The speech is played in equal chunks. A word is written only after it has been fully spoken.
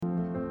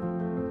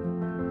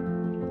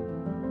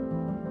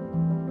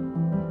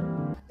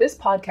This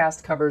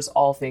podcast covers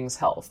all things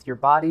health, your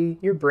body,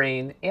 your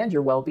brain, and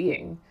your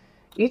well-being.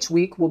 Each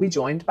week, we'll be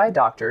joined by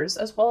doctors,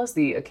 as well as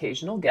the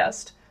occasional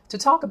guest, to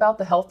talk about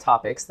the health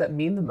topics that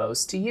mean the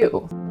most to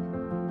you.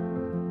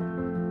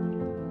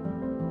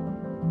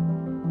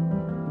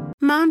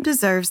 Mom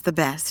deserves the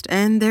best,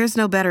 and there's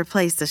no better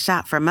place to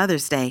shop for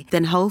Mother's Day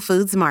than Whole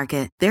Foods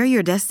Market. They're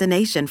your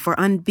destination for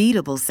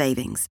unbeatable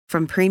savings,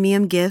 from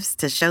premium gifts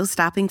to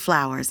show-stopping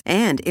flowers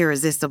and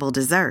irresistible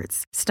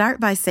desserts. Start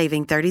by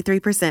saving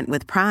 33%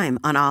 with Prime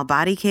on all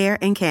body care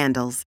and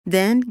candles.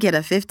 Then get a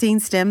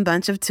 15-stem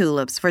bunch of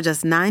tulips for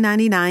just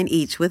 $9.99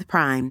 each with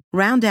Prime.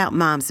 Round out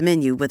Mom's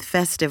menu with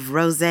festive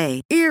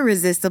rosé,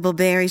 irresistible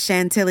berry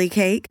chantilly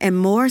cake, and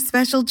more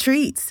special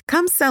treats.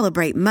 Come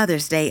celebrate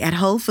Mother's Day at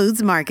Whole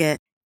Foods Market.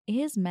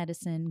 Is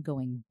medicine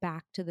going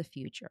back to the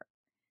future?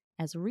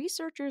 As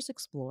researchers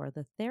explore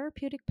the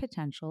therapeutic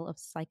potential of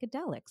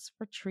psychedelics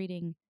for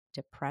treating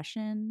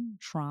depression,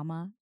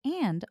 trauma,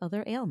 and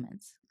other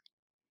ailments.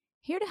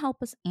 Here to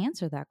help us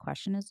answer that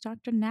question is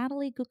Dr.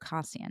 Natalie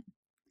Gukasyan.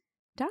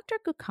 Dr.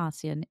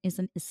 Gukasyan is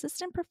an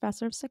assistant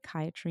professor of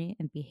psychiatry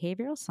and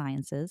behavioral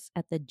sciences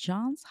at the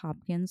Johns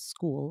Hopkins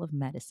School of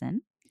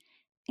Medicine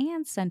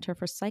and Center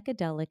for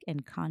Psychedelic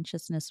and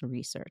Consciousness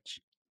Research.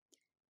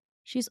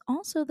 She's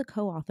also the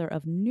co-author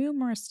of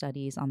numerous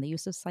studies on the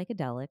use of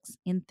psychedelics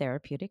in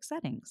therapeutic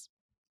settings.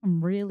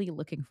 I'm really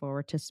looking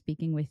forward to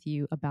speaking with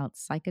you about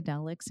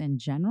psychedelics in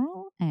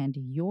general and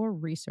your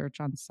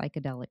research on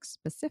psychedelics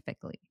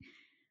specifically.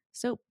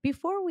 So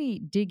before we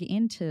dig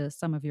into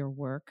some of your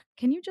work,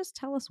 can you just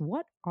tell us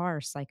what are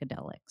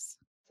psychedelics?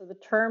 So the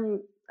term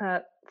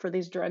for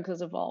these drugs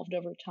has evolved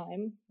over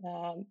time.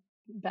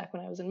 Back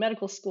when I was in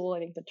medical school, I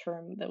think the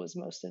term that was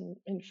most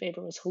in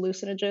favor was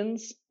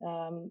hallucinogens,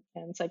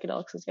 and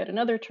psychedelics is yet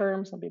another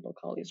term. Some people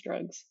call these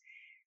drugs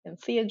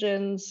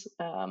entheogens.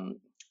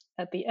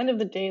 At the end of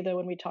the day, though,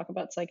 when we talk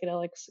about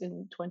psychedelics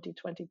in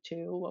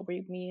 2022, what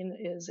we mean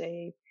is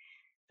a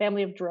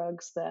family of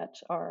drugs that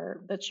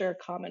share a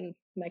common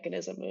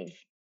mechanism of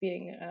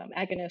being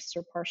agonists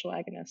or partial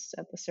agonists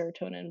at the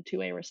serotonin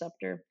 2A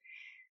receptor.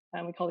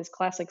 We call these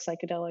classic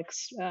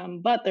psychedelics,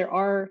 but there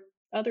are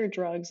other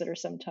drugs that are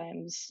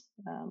sometimes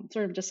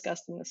sort of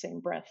discussed in the same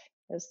breath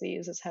as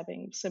these, as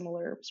having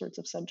similar sorts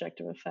of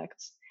subjective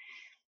effects.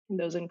 And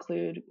those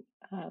include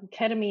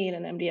ketamine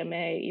and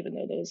MDMA, even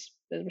though those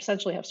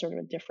essentially have sort of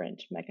a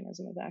different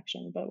mechanism of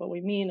action. But what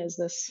we mean is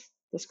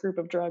this group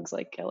of drugs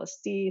like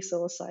LSD,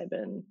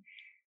 psilocybin,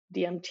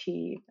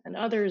 DMT, and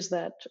others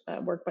that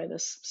work by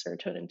this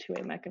serotonin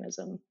 2A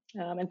mechanism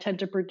and tend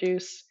to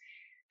produce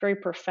very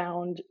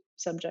profound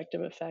subjective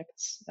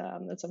effects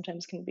that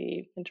sometimes can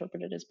be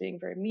interpreted as being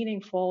very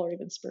meaningful or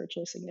even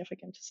spiritually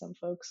significant to some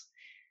folks,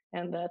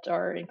 and that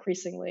are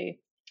increasingly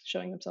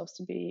showing themselves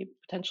to be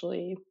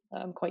potentially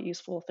quite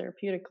useful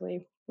therapeutically,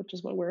 which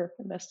is what we're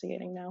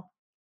investigating now.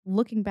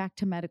 Looking back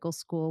to medical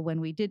school, when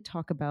we did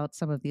talk about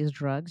some of these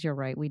drugs, you're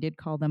right, we did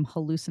call them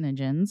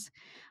hallucinogens.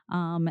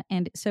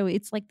 And so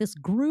it's like this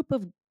group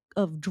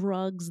of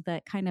drugs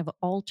that kind of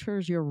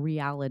alters your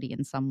reality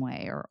in some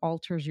way or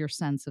alters your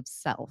sense of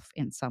self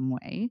in some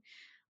way.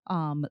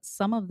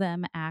 Some of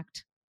them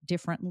act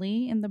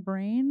differently in the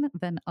brain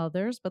than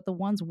others, but the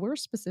ones we're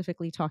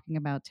specifically talking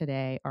about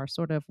today are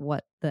sort of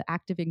what the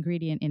active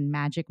ingredient in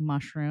magic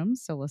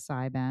mushrooms,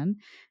 psilocybin,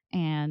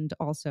 and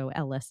also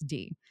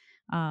LSD.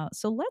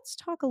 So let's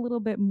talk a little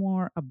bit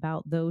more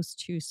about those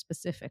two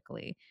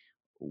specifically.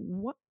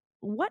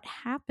 What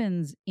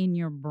happens in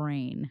your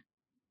brain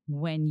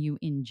when you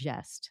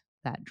ingest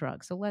that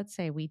drug? So let's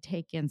say we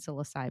take in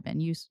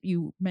psilocybin.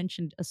 You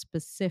mentioned a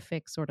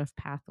specific sort of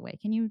pathway.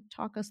 Can you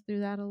talk us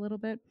through that a little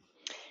bit?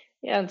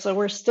 Yeah, and so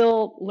we're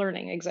still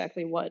learning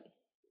exactly what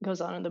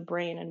goes on in the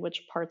brain and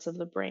which parts of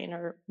the brain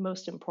are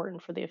most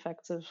important for the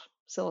effects of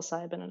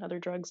psilocybin and other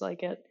drugs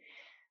like it.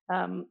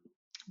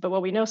 But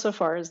what we know so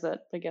far is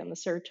that, again, the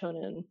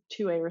serotonin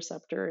 2A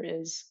receptor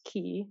is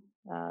key.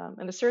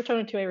 And the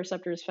serotonin 2A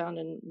receptor is found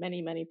in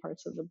many, many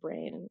parts of the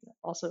brain and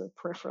also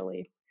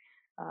peripherally.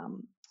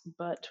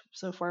 But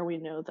so far we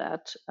know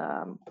that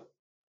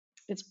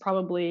it's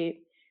probably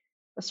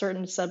a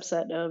certain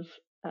subset of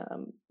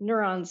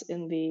neurons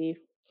in the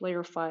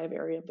layer 5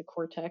 area of the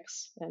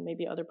cortex and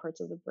maybe other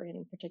parts of the brain,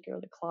 in particular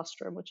the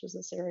claustrum, which is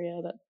this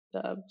area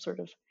that sort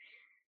of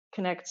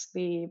connects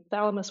the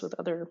thalamus with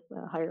other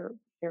higher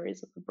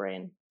areas of the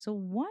brain. So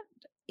what,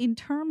 in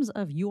terms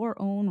of your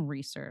own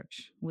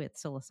research with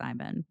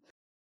psilocybin?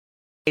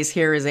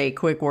 Here is a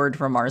quick word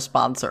from our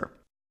sponsor.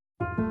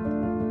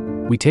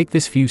 We take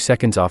this few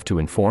seconds off to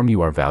inform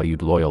you, our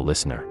valued loyal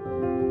listener,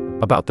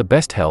 about the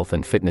best health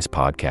and fitness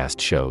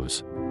podcast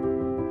shows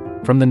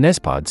from the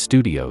Nezpod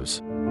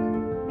Studios.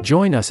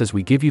 Join us as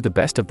we give you the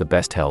best of the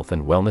best health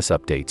and wellness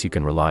updates you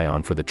can rely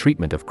on for the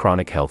treatment of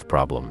chronic health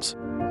problems.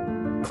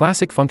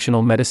 Classic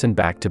functional medicine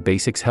back to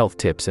basics health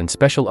tips and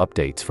special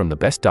updates from the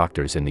best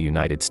doctors in the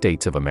United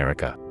States of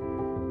America.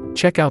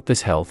 Check out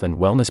this health and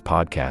wellness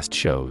podcast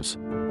shows.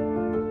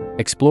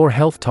 Explore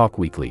Health Talk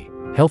Weekly,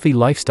 Healthy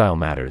Lifestyle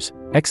Matters,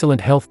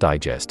 Excellent Health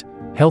Digest,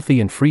 Healthy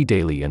and Free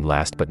Daily, and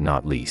last but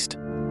not least,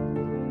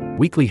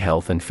 weekly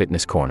health and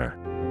fitness corner.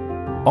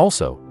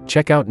 Also,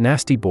 check out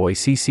Nasty Boy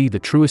CC, the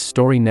truest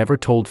story never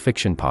told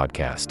fiction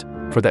podcast,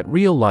 for that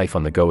real life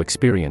on the go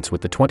experience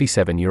with the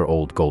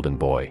 27-year-old golden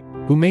boy,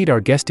 who made our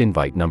guest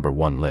invite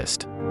 #1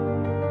 list.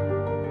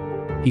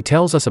 He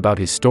tells us about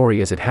his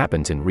story as it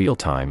happens in real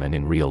time and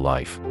in real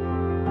life.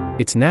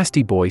 It's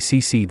Nasty Boy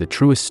CC, the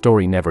truest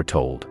story never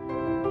told.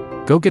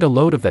 Go get a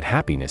load of that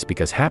happiness,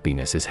 because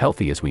happiness is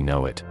healthy as we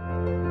know it.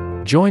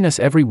 Join us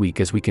every week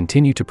as we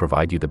continue to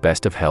provide you the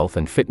best of health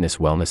and fitness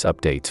wellness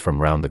updates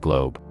from around the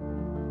globe.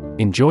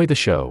 Enjoy the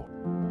show.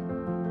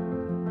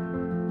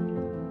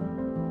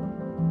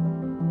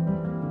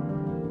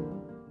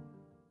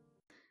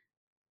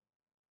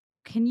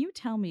 Can you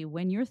tell me,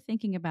 when you're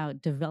thinking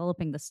about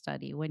developing the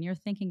study, when you're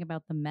thinking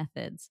about the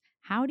methods,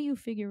 how do you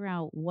figure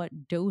out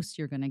what dose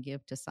you're going to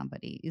give to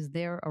somebody? Is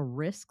there a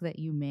risk that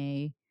you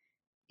may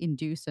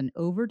induce an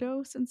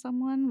overdose in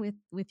someone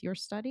with your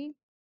study?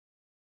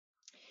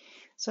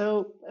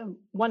 So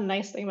one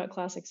nice thing about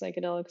classic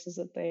psychedelics is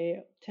that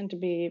they tend to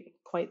be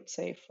quite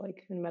safe.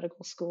 Like in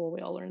medical school,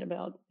 we all learned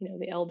about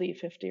the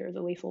LD50, or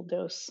the lethal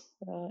dose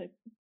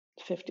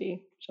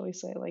 50, shall we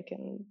say, like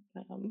in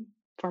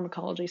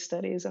pharmacology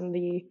studies, and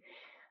the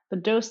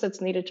dose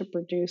that's needed to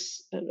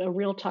produce a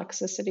real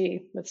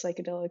toxicity with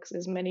psychedelics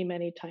is many,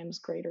 many times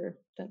greater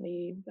than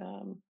the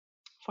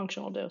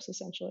functional dose,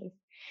 essentially.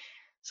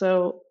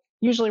 So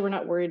usually we're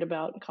not worried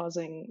about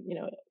causing,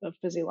 a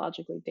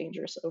physiologically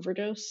dangerous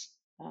overdose.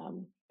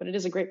 But it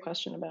is a great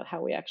question about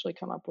how we actually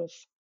come up with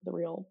the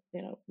real,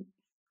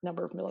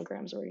 number of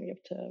milligrams we're going to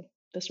give to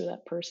this or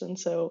that person.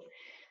 So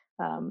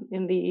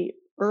in the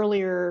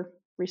earlier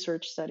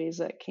research studies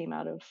that came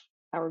out of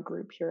our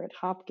group here at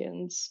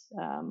Hopkins,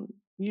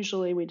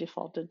 usually we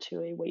defaulted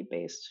to a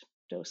weight-based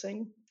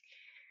dosing.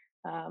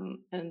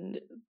 And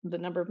the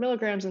number of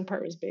milligrams in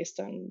part was based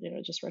on,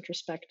 just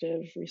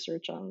retrospective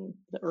research on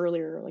the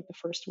earlier, like the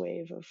first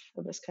wave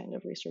of this kind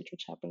of research,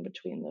 which happened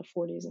between the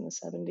 40s and the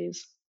 70s.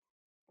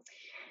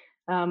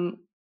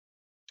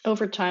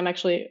 Over time,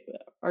 actually,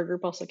 our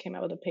group also came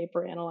out with a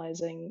paper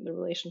analyzing the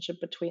relationship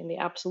between the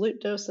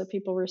absolute dose that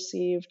people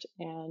received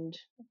and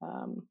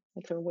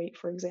like their weight,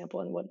 for example,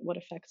 and what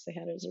effects they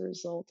had as a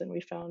result. And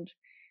we found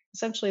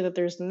essentially that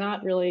there's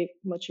not really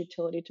much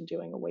utility to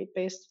doing a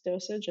weight-based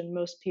dosage, and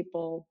most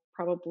people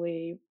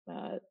probably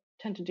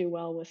tend to do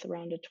well with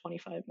around a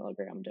 25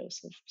 milligram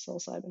dose of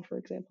psilocybin, for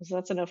example. So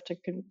that's enough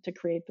to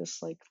create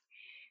this, like,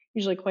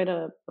 usually quite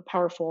a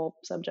powerful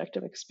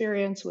subjective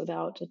experience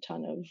without a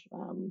ton of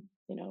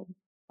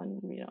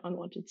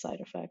unwanted side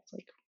effects,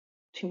 like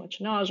too much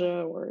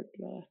nausea or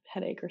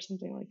headache or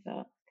something like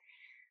that.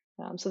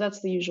 So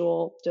that's the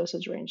usual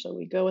dosage range that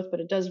we go with, but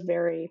it does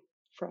vary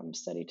from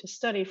study to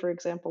study. For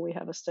example, we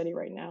have a study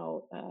right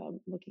now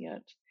looking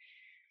at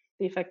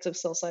the effects of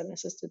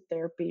psilocybin-assisted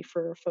therapy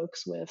for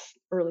folks with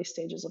early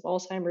stages of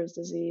Alzheimer's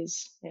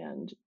disease,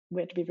 and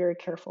we have to be very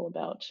careful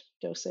about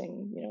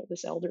dosing,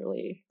 this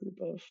elderly group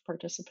of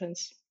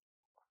participants.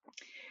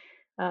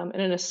 And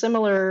in a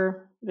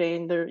similar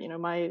vein, there,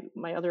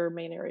 my other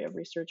main area of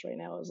research right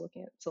now is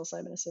looking at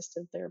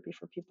psilocybin-assisted therapy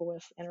for people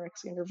with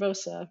anorexia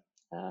nervosa,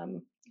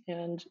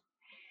 and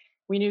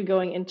we knew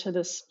going into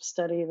this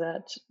study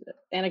that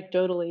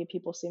anecdotally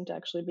people seem to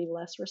actually be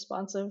less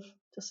responsive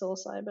to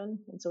psilocybin,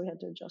 and so we had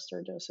to adjust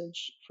our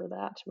dosage for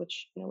that,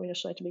 which we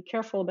initially had to be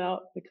careful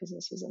about because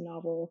this is a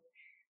novel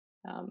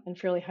and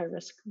fairly high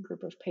risk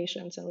group of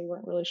patients, and we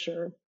weren't really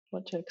sure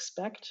what to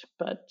expect.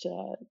 But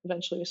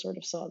eventually we sort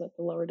of saw that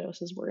the lower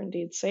doses were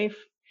indeed safe,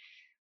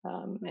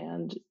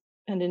 and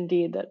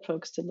indeed that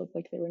folks did look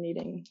like they were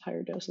needing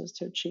higher doses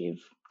to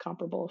achieve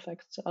comparable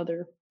effects to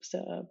other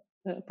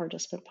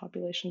participant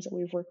populations that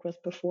we've worked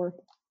with before.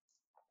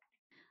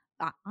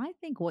 I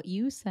think what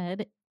you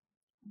said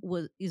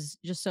is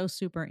just so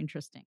super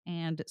interesting.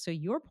 And so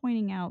you're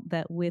pointing out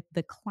that with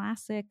the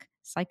classic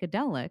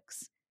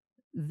psychedelics,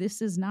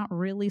 this is not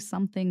really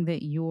something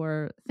that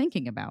you're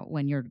thinking about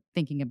when you're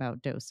thinking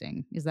about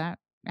dosing. Is that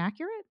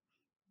accurate?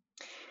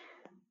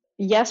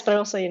 Yes, but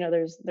also,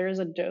 there is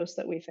a dose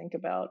that we think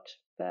about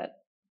that,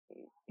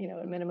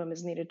 at minimum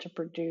is needed to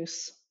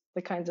produce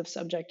the kinds of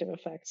subjective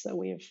effects that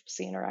we've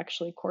seen are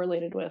actually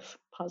correlated with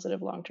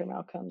positive long-term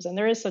outcomes. And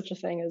there is such a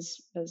thing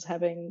as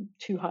having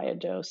too high a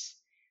dose,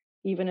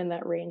 even in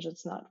that range,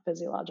 it's not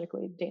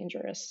physiologically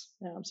dangerous.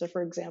 So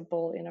for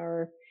example, in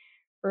our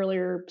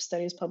earlier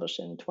studies published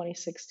in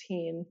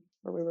 2016,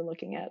 where we were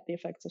looking at the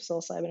effects of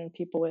psilocybin in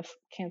people with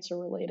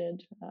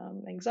cancer-related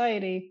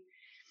anxiety,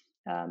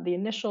 the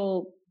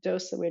initial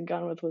dose that we had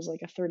gone with was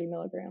like a 30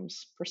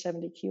 milligrams per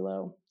 70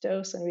 kilo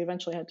dose, and we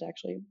eventually had to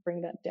actually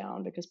bring that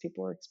down because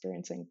people were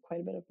experiencing quite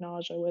a bit of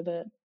nausea with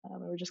it.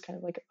 And were just kind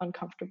of like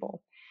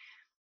uncomfortable,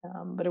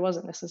 but it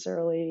wasn't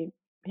necessarily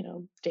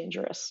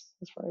dangerous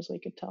as far as we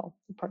could tell,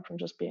 apart from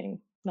just being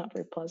not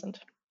very pleasant.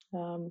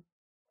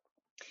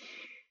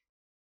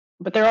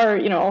 But there are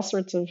all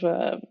sorts of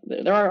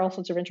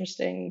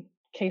interesting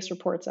case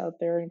reports out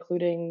there,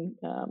 including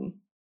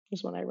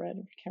there's one I read,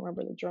 I can't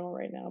remember the journal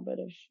right now, but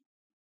of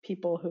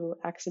people who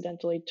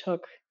accidentally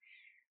took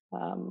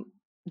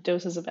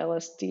doses of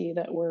LSD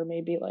that were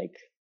maybe like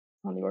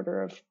on the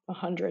order of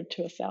 100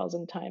 to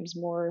 1,000 times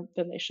more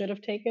than they should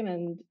have taken.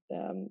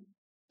 And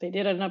they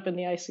did end up in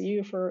the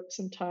ICU for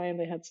some time.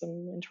 They had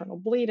some internal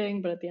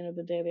bleeding, but at the end of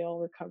the day, they all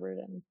recovered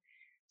and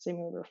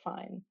seemingly were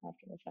fine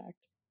after the fact.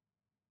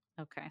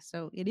 Okay,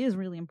 so it is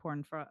really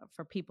important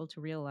for people to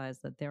realize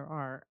that there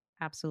are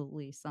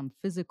absolutely some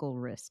physical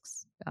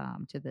risks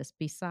to this,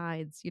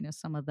 besides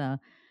some of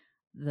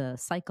the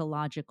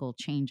psychological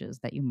changes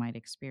that you might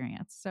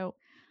experience. So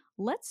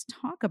let's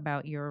talk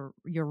about your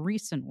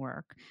recent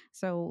work.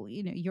 So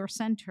your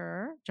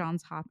center,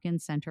 Johns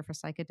Hopkins Center for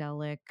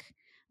Psychedelic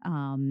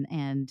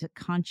and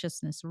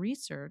Consciousness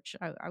Research.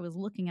 I was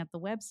looking at the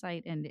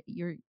website, and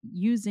you're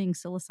using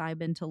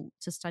psilocybin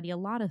to study a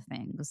lot of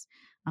things: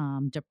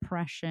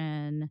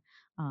 depression,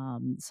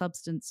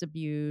 substance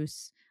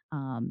abuse,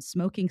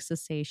 smoking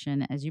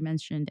cessation, as you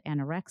mentioned,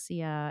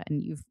 anorexia,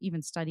 and you've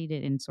even studied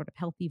it in sort of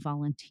healthy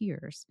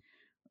volunteers.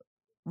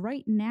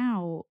 Right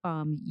now,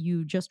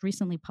 you just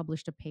recently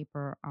published a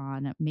paper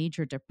on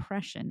major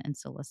depression and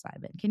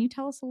psilocybin. Can you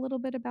tell us a little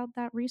bit about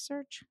that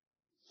research?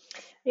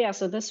 Yeah,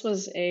 so this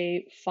was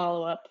a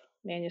follow-up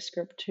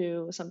manuscript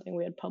to something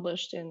we had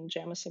published in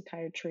JAMA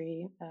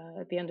Psychiatry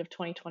at the end of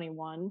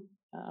 2021.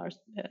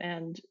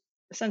 And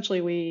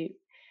essentially, we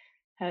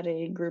had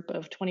a group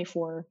of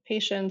 24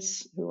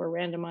 patients who were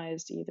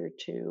randomized either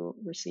to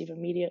receive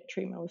immediate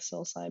treatment with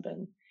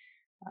psilocybin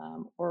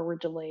or were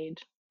delayed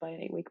by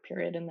an 8-week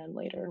period and then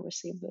later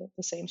received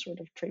the same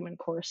sort of treatment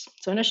course.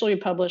 So initially, we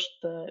published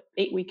the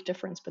 8-week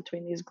difference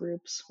between these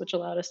groups, which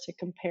allowed us to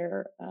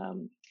compare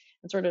and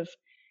sort of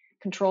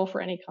control for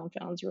any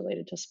confounds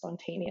related to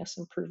spontaneous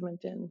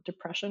improvement in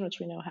depression, which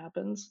we know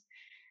happens.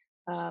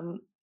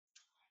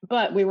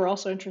 But we were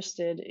also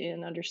interested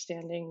in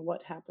understanding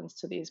what happens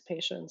to these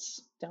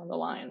patients down the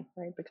line,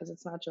 right? Because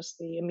it's not just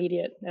the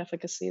immediate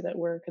efficacy that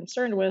we're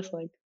concerned with.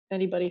 Like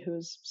anybody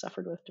who's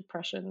suffered with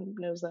depression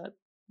knows that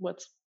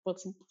what's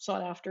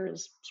sought after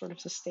is sort of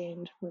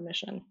sustained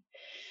remission.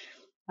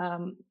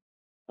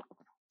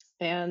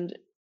 And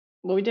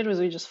what we did was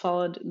we just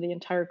followed the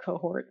entire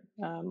cohort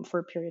for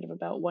a period of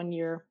about 1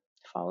 year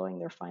following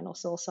their final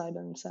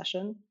psilocybin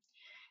session.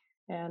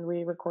 And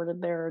we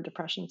recorded their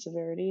depression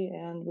severity.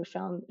 And we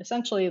found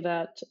essentially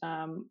that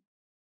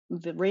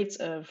the rates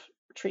of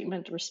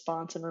treatment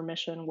response and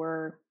remission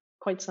were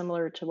quite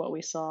similar to what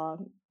we saw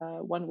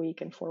 1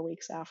 week and 4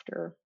 weeks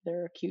after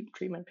their acute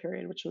treatment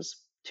period, which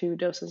was 2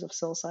 doses of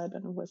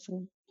psilocybin with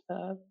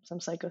some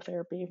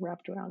psychotherapy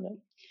wrapped around it.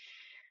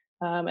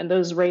 And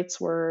those rates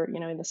were,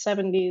 in the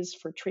 70s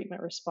for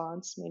treatment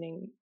response,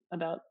 meaning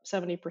about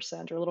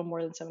 70% or a little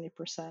more than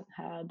 70%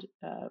 had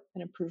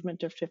an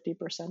improvement of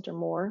 50% or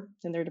more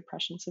in their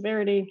depression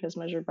severity as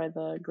measured by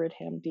the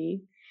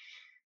GRID-HAM-D.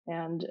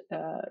 And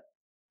a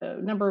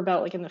number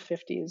about like in the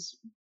 50s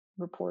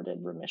reported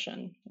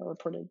remission or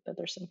reported that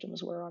their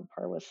symptoms were on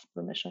par with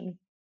remission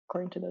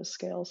according to those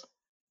scales.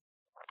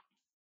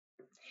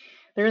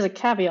 There is a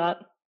caveat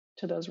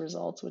to those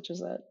results, which is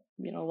that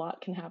a lot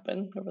can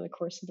happen over the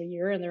course of a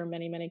year, and there are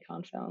many, many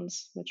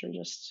confounds which are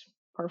just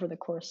par for the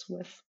course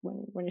with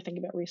when you're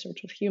thinking about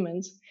research with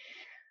humans.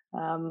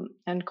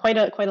 And quite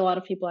a lot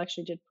of people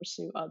actually did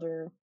pursue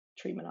other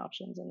treatment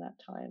options in that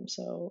time.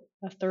 So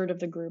a third of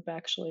the group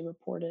actually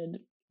reported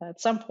at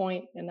some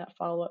point in that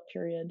follow-up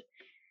period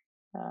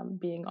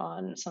being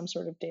on some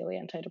sort of daily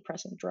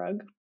antidepressant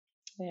drug.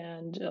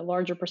 And a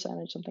larger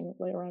percentage, something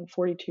like around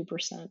 42%,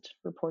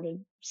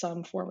 reported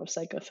some form of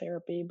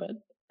psychotherapy, but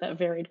that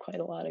varied quite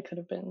a lot. It could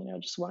have been,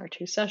 just 1 or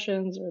 2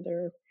 sessions or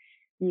their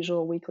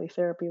usual weekly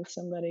therapy with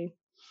somebody.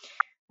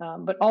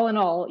 But all in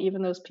all,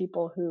 even those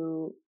people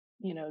who,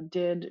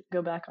 did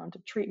go back onto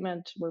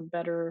treatment were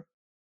better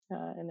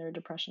in their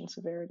depression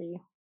severity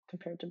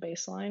compared to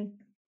baseline.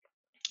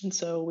 And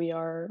so we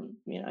are,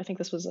 I think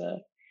this was a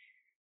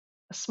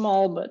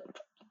small but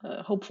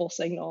hopeful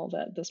signal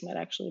that this might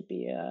actually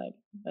be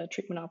a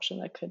treatment option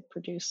that could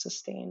produce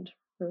sustained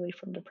relief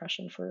from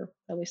depression for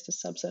at least a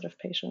subset of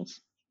patients.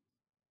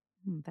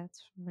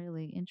 That's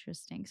really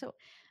interesting. So,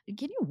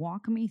 can you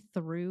walk me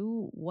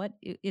through what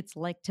it's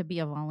like to be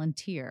a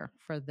volunteer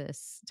for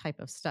this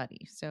type of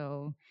study?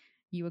 So,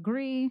 you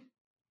agree,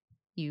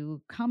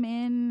 you come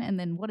in, and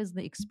then what is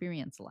the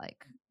experience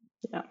like?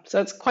 Yeah, so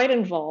it's quite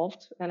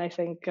involved, and I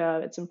think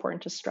it's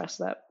important to stress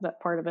that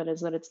part of it is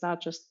that it's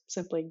not just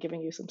simply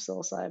giving you some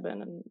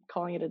psilocybin and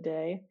calling it a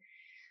day.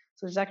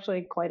 So there's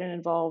actually quite an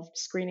involved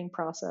screening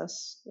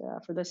process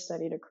for this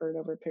study. It occurred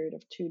over a period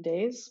of 2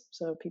 days.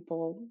 So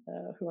people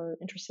who are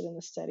interested in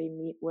the study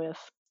meet with,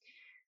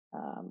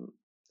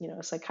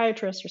 a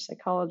psychiatrist or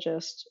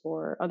psychologist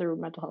or other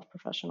mental health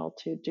professional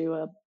to do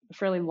a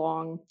fairly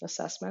long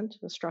assessment,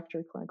 a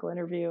structured clinical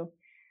interview.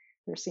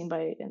 They're seen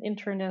by an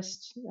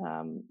internist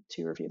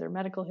to review their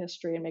medical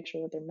history and make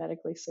sure that they're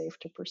medically safe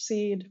to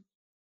proceed.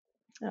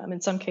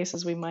 In some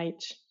cases, we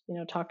might,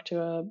 talk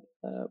to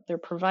their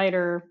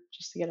provider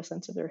just to get a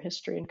sense of their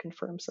history and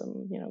confirm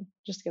some,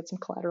 just to get some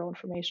collateral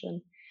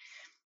information.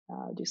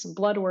 Do some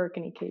blood work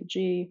and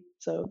EKG.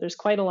 So there's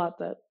quite a lot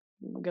that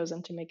goes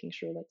into making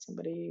sure that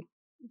somebody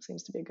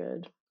seems to be a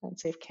good and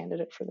safe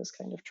candidate for this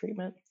kind of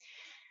treatment.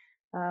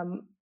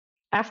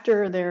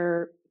 After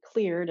they're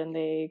cleared and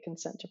they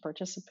consent to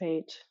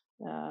participate,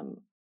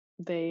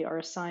 they are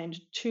assigned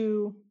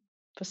 2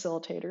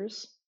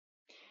 facilitators,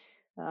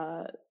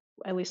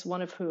 at least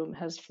one of whom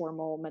has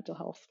formal mental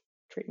health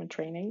treatment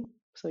training.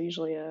 So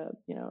usually a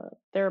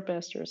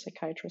therapist or a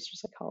psychiatrist or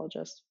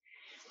psychologist.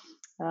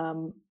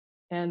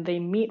 And they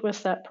meet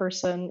with that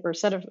person, or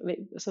so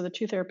the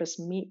 2 therapists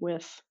meet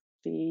with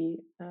the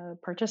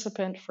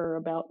participant for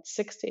about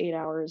 6 to 8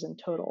 hours in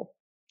total,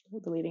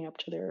 leading up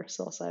to their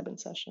psilocybin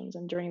sessions.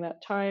 And during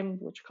that time,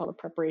 which we call the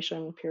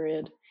preparation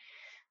period,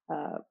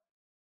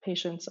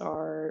 patients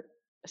are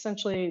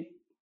essentially,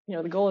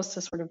 the goal is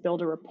to sort of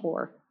build a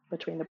rapport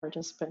between the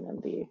participant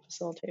and the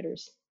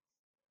facilitators.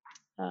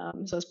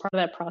 So as part of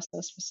that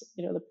process,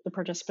 the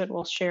participant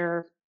will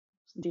share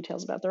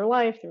details about their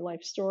life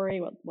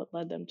story, what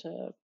led them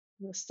to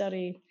the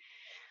study,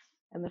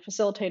 and the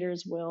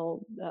facilitators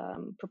will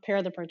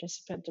prepare the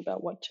participant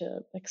about what to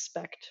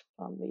expect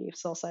on the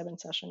psilocybin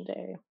session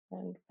day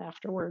and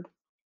afterward.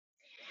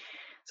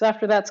 So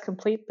after that's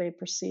complete, they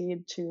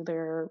proceed to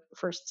their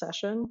first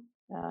session.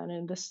 And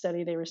in this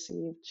study, they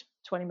received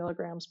 20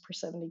 milligrams per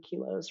 70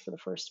 kilos for the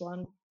first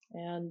one.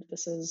 And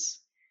this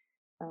is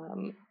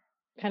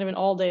kind of an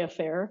all-day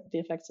affair. The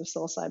effects of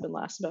psilocybin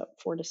last about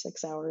 4 to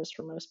 6 hours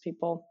for most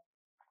people.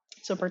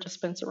 So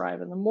participants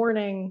arrive in the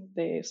morning,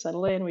 they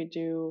settle in, we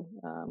do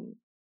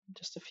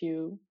just a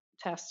few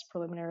tests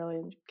preliminarily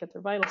and get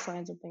their vital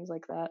signs and things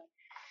like that.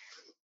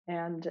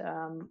 And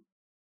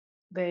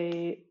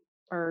they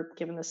are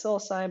given the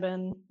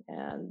psilocybin,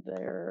 and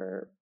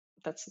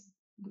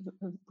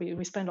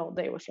we spend all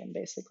day with them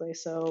basically.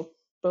 So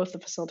both the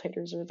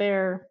facilitators are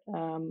there.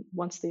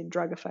 Once the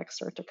drug effects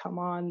start to come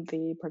on,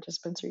 the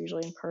participants are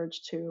usually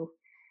encouraged to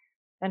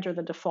enter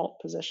the default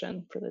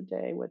position for the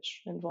day,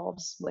 which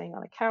involves laying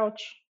on a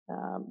couch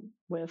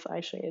with eye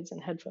shades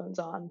and headphones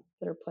on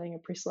that are playing a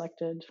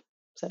pre-selected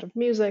set of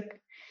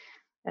music.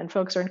 And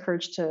folks are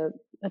encouraged to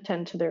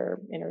attend to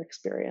their inner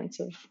experience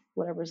of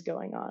whatever's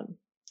going on.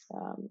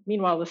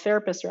 Meanwhile, the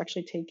therapists are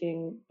actually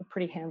taking a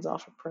pretty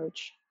hands-off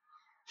approach.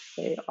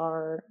 They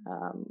are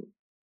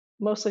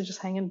mostly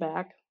just hanging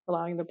back,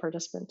 allowing the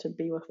participant to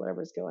be with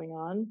whatever's going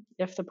on.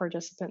 If the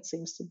participant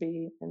seems to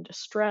be in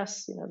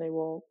distress, they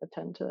will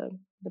attend to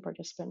the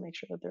participant, make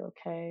sure that they're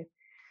okay.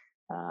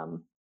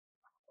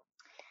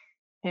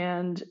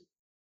 And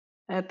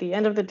at the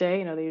end of the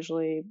day,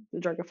 the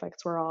drug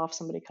effects wear off,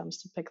 somebody comes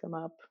to pick them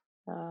up.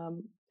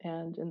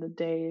 And in the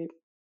day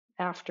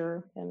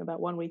after, and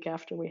about 1 week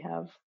after, we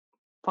have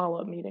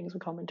follow-up meetings. We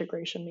call them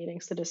integration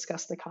meetings, to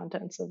discuss the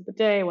contents of the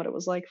day, what it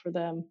was like for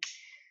them,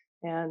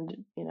 and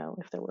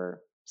if there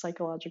were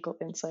psychological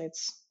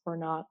insights or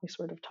not. We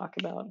sort of talk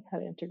about how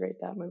to integrate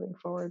that moving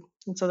forward.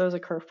 And so those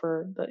occur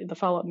for the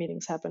follow-up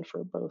meetings happen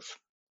for both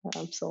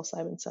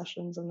psilocybin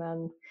sessions, and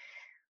then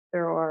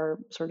there are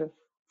sort of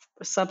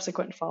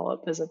subsequent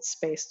follow-up visits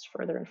spaced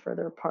further and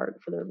further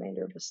apart for the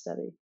remainder of the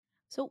study.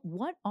 So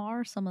what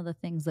are some of the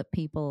things that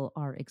people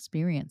are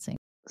experiencing?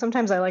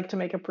 Sometimes I like to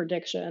make a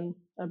prediction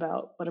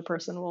about what a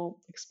person will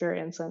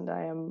experience, and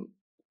I am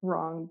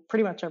wrong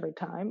pretty much every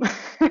time.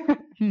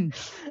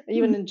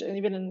 Even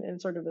in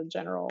sort of a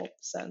general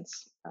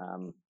sense.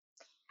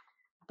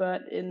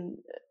 But in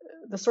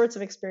the sorts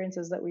of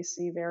experiences that we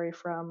see vary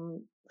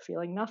from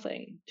feeling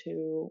nothing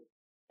to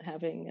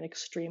having an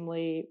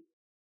extremely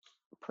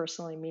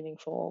personally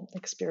meaningful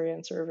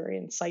experience, or a very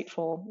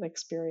insightful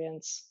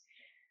experience,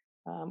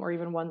 or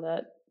even one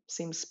that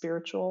seems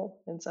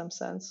spiritual in some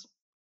sense.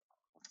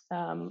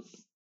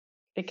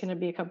 It can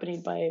be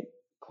accompanied by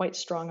quite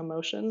strong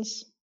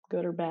emotions,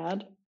 good or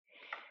bad.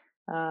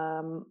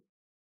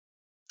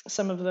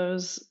 Some of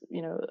those,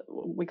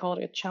 we call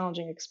it a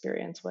challenging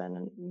experience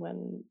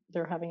when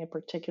they're having a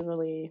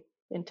particularly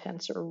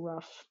intense or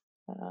rough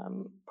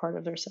part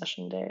of their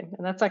session day.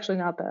 And that's actually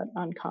not that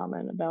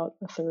uncommon. About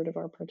a third of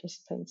our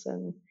participants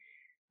in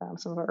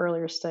some of our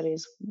earlier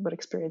studies would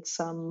experience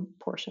some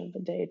portion of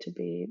the day to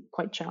be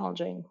quite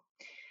challenging.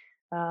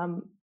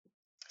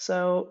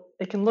 So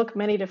it can look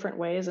many different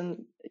ways,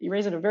 and you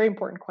raise a very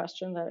important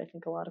question that I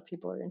think a lot of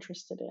people are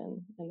interested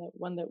in, and that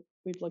one that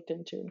we've looked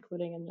into,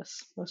 including in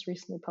this most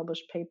recently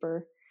published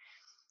paper,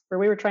 where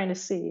we were trying to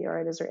see, all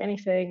right, is there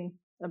anything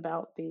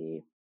about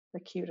the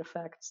acute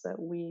effects that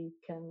we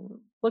can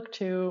look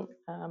to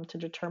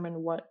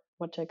determine what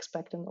to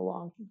expect in the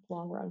long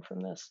run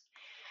from this?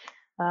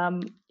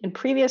 In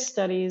previous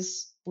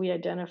studies, we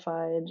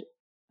identified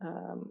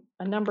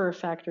a number of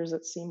factors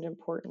that seemed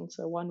important.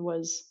 So one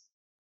was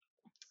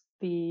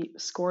the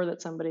score that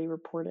somebody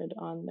reported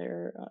on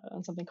their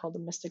on something called the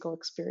Mystical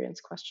Experience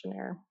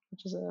Questionnaire,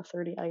 which is a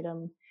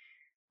 30-item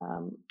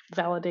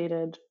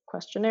validated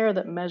questionnaire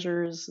that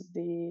measures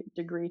the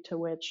degree to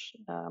which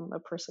a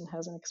person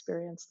has an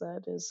experience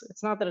that is,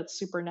 it's not that it's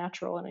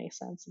supernatural in any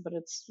sense, but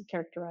it's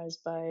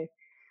characterized by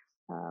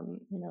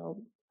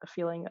a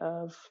feeling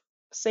of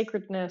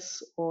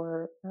sacredness,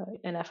 or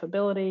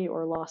ineffability,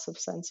 or loss of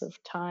sense of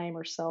time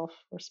or self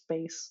or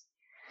space.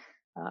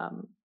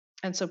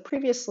 And so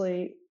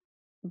previously,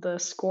 the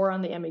score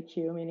on the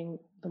MEQ, meaning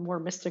the more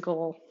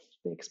mystical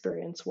the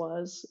experience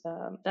was,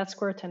 that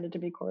score tended to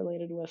be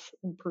correlated with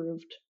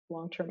improved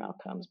long-term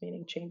outcomes,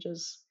 meaning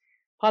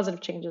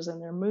positive changes in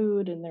their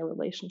mood, in their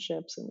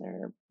relationships, in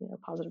their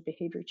positive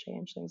behavior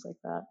change, things like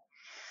that.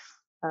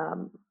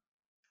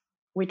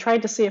 We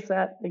tried to see if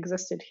that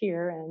existed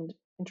here, and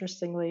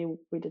interestingly,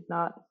 we did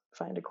not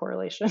find a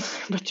correlation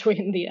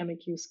between the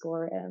MEQ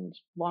score and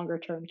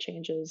longer-term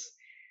changes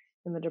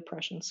in the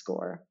depression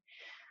score.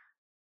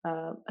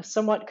 A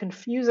somewhat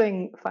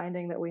confusing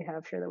finding that we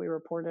have here that we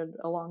reported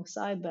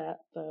alongside that,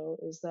 though,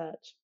 is that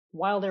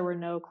while there were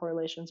no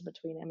correlations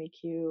between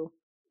MEQ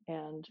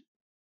and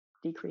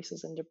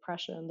decreases in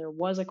depression, there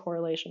was a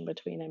correlation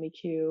between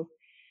MEQ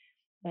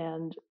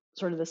and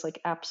sort of this like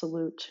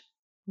absolute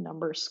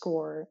number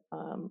score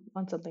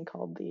on something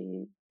called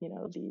the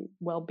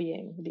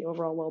well-being, the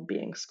overall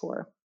well-being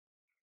score,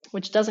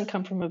 which doesn't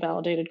come from a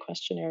validated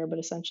questionnaire, but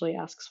essentially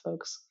asks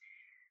folks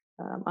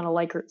on a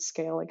Likert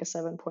scale, like a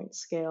 7-point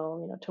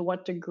scale, to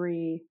what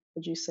degree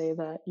would you say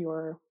that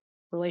your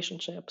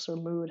relationships or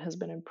mood has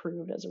been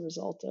improved as a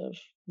result of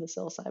the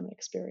psilocybin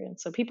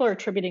experience? So people are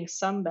attributing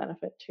some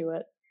benefit to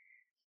it.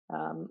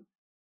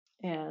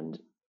 And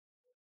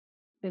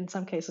in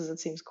some cases, it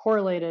seems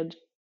correlated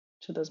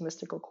to those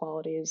mystical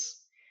qualities,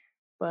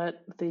 but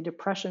the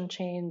depression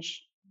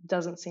change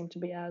doesn't seem to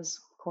be as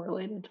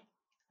correlated.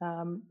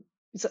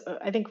 So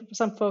I think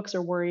some folks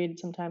are worried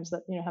sometimes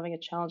that having a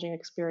challenging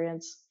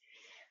experience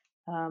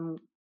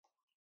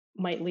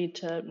might lead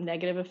to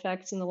negative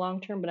effects in the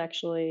long term, but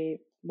actually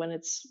when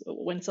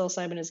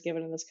psilocybin is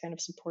given in this kind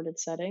of supported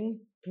setting,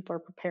 people are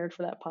prepared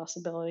for that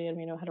possibility, and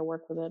we know how to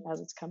work with it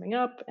as it's coming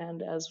up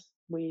and as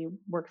we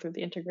work through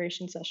the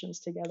integration sessions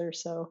together.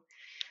 So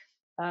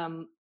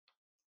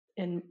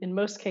in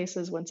most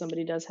cases, when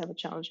somebody does have a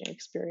challenging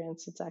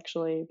experience, it's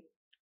actually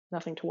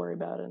nothing to worry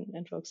about,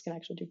 and folks can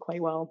actually do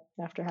quite well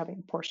after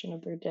having a portion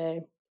of their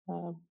day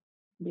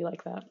be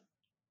like that.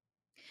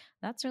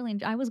 That's really,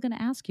 I was going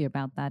to ask you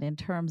about that in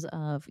terms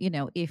of,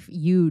 if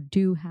you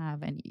do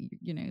have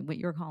what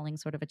you're calling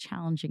sort of a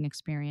challenging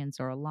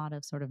experience or a lot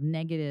of sort of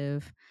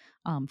negative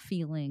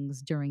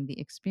feelings during the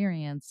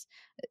experience,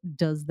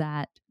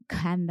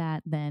 can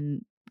that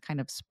then kind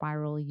of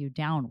spiral you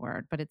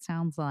downward? But it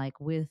sounds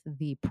like with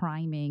the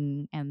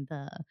priming and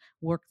the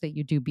work that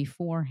you do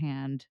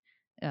beforehand,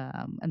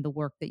 and the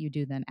work that you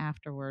do then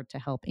afterward to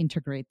help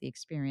integrate the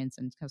experience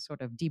and to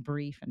sort of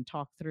debrief and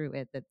talk through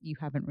it, that you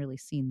haven't really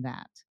seen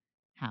that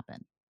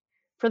happen.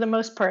 For the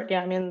most part,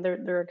 yeah. I mean,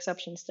 there are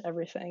exceptions to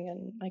everything,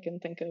 and I can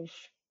think of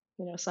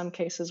some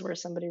cases where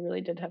somebody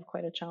really did have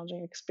quite a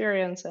challenging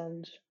experience,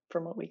 and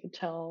from what we could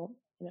tell,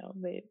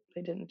 they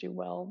didn't do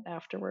well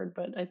afterward.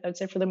 But I'd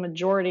say for the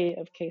majority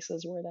of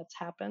cases where that's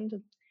happened,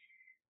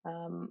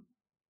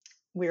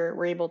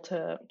 we're able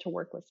to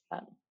work with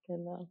that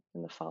in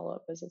the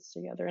follow-up visits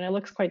together, and it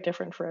looks quite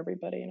different for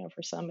everybody.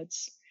 For some,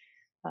 it's.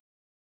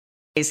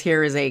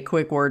 Here is a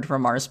quick word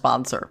from our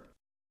sponsor.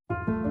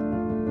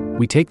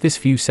 We take this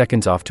few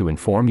seconds off to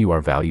inform you,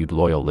 our valued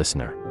loyal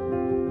listener,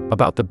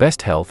 about the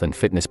best health and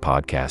fitness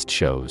podcast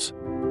shows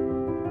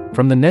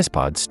from the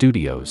Nespod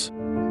studios.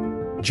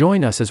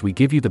 Join us as we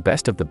give you the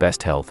best of the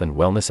best health and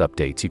wellness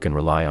updates you can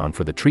rely on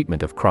for the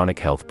treatment of chronic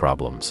health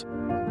problems.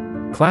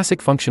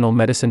 Classic functional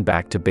medicine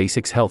back to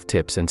basics health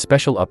tips and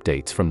special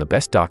updates from the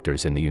best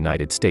doctors in the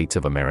United States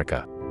of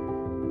America.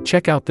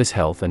 Check out this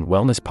health and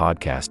wellness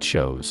podcast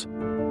shows.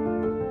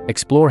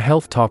 Explore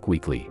Health Talk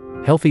Weekly,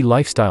 Healthy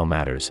Lifestyle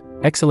Matters,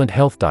 Excellent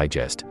Health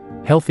Digest,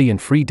 Healthy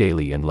and Free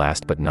Daily, and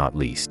last but not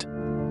least,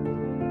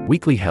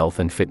 Weekly Health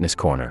and Fitness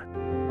Corner.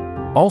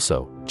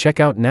 Also, check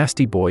out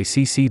Nasty Boy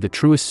CC, the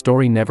truest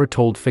story never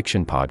told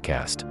fiction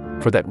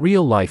podcast, for that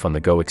real life on the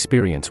go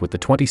experience with the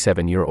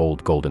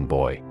 27-year-old golden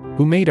boy,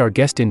 who made our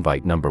guest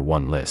invite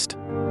 #1 list.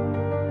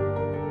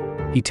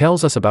 He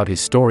tells us about his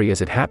story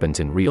as it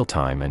happens in real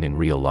time and in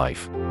real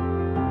life.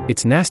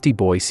 It's Nasty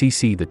Boy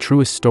CC, the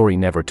truest story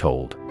never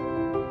told.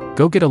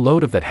 Go get a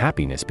load of that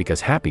happiness,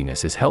 because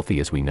happiness is healthy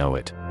as we know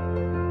it.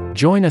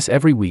 Join us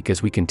every week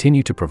as we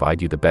continue to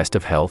provide you the best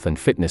of health and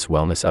fitness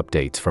wellness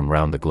updates from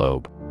around the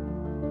globe.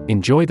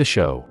 Enjoy the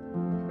show.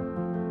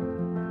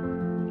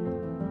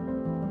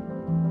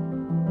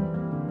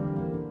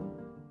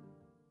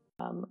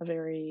 A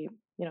very,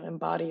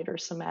 embodied or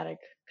somatic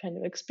kind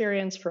of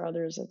experience. For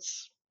others,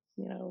 it's,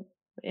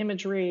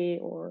 imagery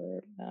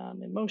or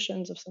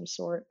emotions of some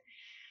sort.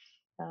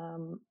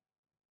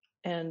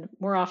 And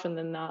more often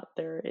than not,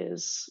 there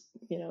is,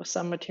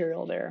 some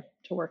material there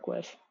to work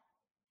with.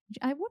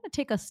 I want to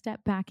take a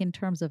step back in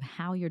terms of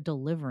how you're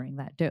delivering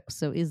that dose.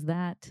 So is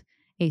that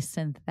a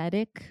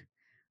synthetic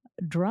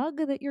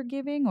drug that you're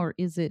giving, or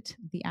is it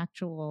the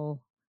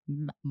actual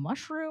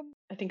mushroom?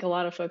 I think a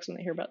lot of folks, when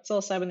they hear about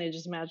psilocybin, they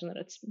just imagine that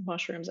it's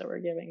mushrooms that we're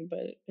giving,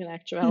 but in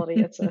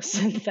actuality, it's a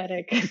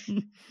synthetic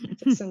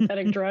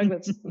drug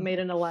that's made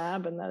in a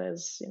lab, and that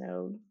is,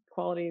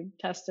 quality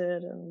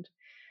tested and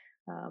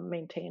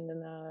maintained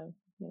in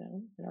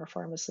in our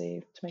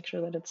pharmacy to make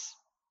sure that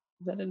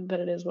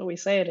it is what we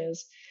say it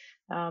is.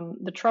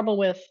 The trouble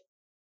with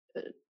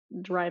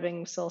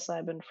deriving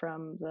psilocybin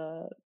from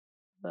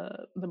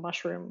the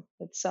mushroom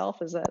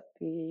itself is that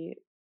the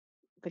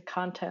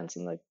contents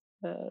and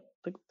the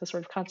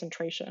sort of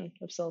concentration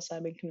of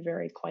psilocybin can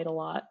vary quite a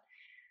lot,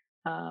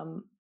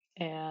 um,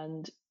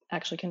 and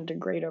actually can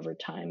degrade over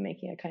time,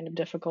 making it kind of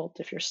difficult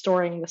if you're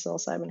storing the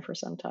psilocybin for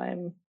some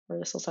time or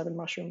the psilocybin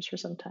mushrooms for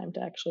some time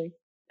to actually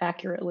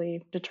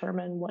accurately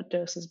determine what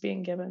dose is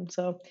being given.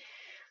 So,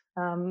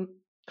 um,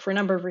 for a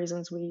number of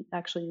reasons, we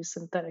actually use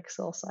synthetic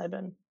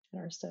psilocybin in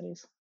our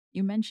studies.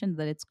 You mentioned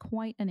that it's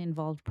quite an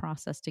involved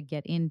process to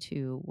get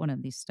into one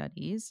of these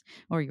studies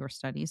or your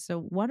studies.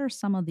 So, what are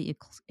some of the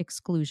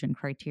exclusion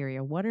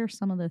criteria? What are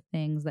some of the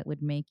things that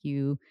would make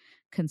you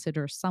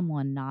consider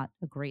someone not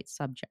a great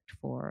subject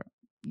for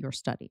your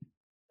study?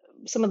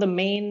 Some of the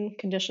main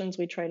conditions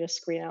we try to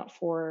screen out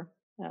for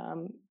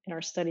in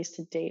our studies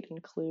to date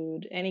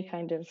include any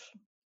kind of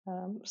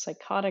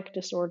psychotic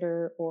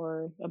disorder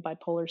or a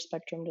bipolar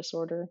spectrum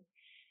disorder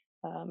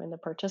in the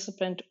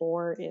participant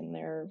or in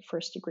their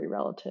first degree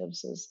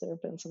relatives, as there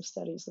have been some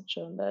studies that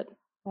shown that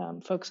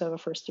folks who have a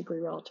first degree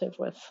relative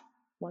with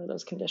one of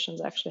those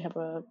conditions actually have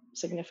a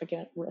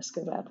significant risk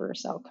of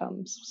adverse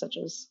outcomes, such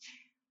as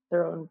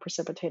their own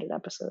precipitated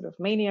episode of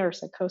mania or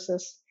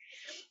psychosis.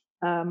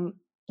 Um,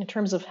 in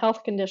terms of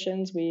health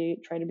conditions, we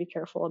try to be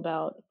careful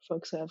about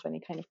folks who have any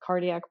kind of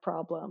cardiac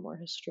problem or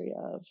history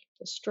of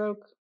a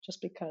stroke,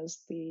 just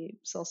because the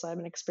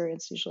psilocybin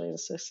experience usually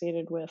is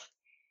associated with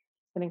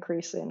an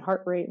increase in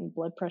heart rate and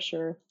blood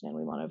pressure, and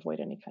we want to avoid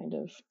any kind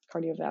of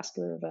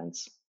cardiovascular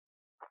events.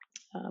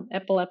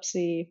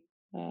 Epilepsy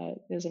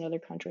is another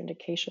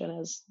contraindication,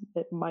 as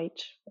it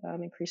might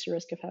increase your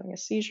risk of having a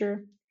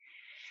seizure.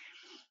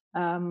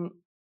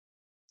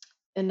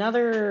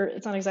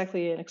 It's not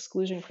exactly an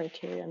exclusion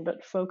criterion,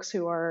 but folks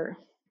who are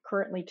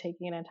currently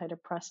taking an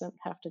antidepressant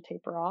have to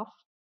taper off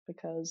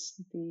because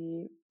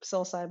the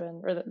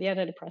psilocybin or the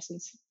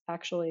antidepressants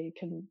actually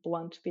can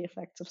blunt the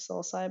effects of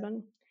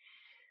psilocybin.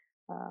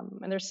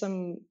 And there's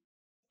some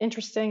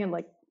interesting and,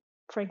 like,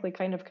 frankly,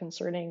 kind of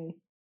concerning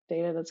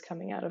data that's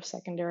coming out of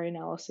secondary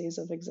analyses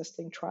of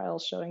existing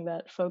trials showing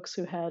that folks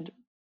who had,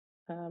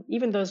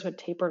 even those who had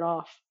tapered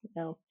off,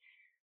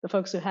 the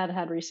folks who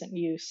had recent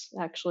use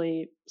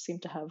actually seem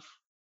to have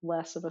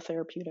less of a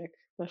therapeutic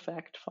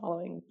effect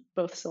following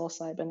both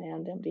psilocybin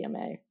and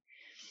MDMA,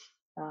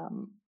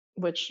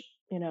 which,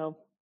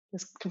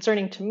 is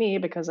concerning to me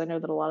because I know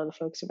that a lot of the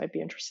folks who might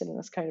be interested in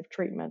this kind of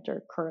treatment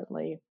are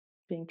currently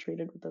being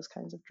treated with those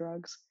kinds of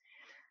drugs.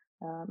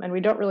 And we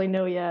don't really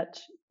know yet,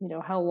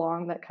 how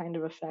long that kind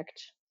of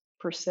effect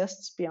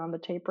persists beyond the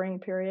tapering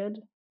period,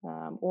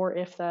 or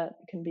if that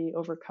can be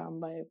overcome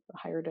by a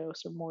higher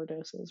dose or more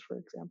doses, for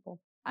example.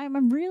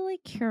 I'm really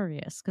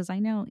curious because I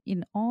know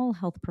in all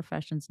health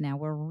professions now,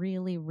 we're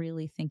really,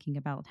 really thinking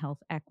about health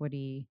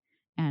equity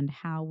and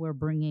how we're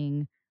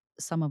bringing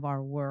some of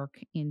our work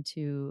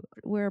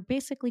we're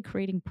basically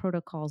creating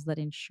protocols that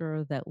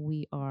ensure that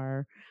we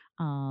are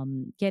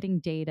getting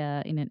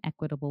data in an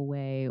equitable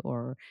way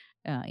or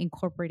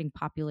incorporating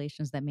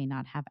populations that may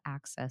not have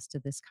access to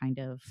this kind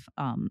of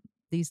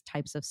these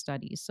types of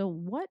studies. So,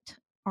 what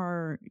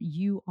are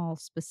you all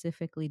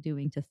specifically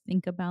doing to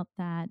think about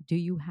that? Do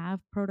you have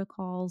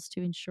protocols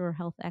to ensure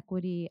health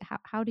equity?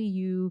 How do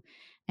you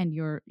and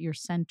your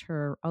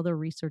center, other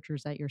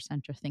researchers at your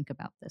center, think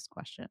about this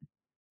question?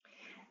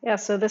 Yeah,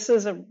 so this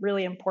is a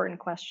really important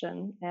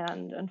question.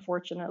 And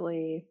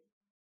unfortunately,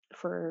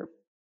 for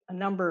a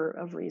number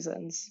of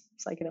reasons,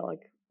 psychedelic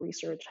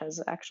research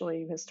has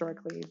actually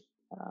historically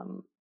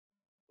um,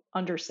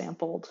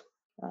 undersampled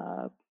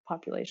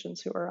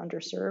populations who are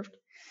underserved.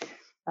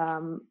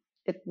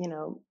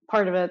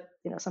 Part of it,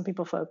 some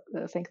people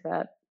think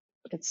that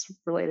it's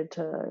related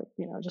to,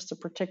 just a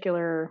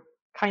particular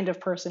kind of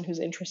person who's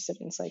interested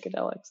in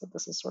psychedelics, that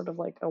this is sort of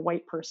like a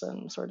white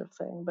person sort of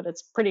thing. But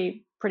it's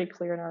pretty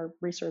clear in our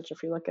research,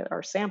 if you look at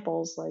our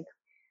samples, like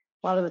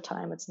a lot of the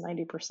time it's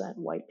 90%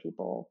 white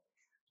people.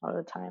 A lot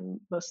of the time,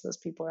 most of those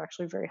people are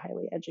actually very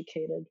highly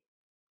educated.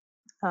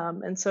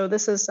 And so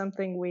this is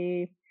something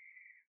we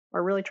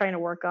are really trying to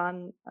work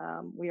on.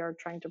 We are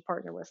trying to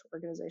partner with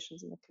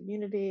organizations in the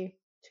community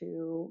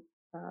to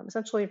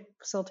essentially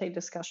facilitate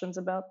discussions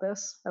about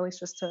this, at least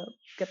just to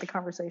get the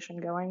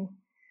conversation going.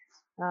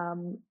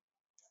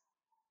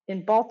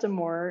 In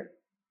Baltimore,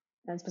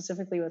 and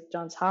specifically with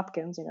Johns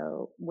Hopkins,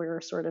 we're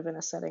sort of in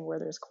a setting where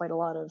there's quite a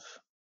lot of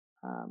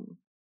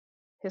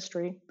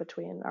history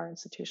between our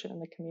institution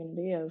and the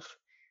community of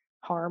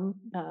harm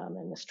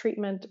and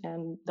mistreatment,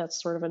 and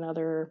that's sort of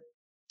another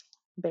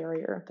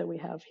barrier that we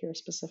have here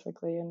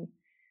specifically, and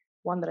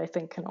one that I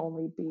think can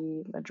only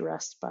be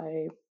addressed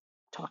by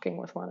talking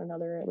with one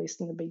another, at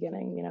least in the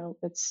beginning.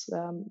 It's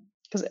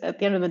because at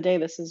the end of the day,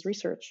 this is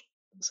research.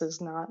 This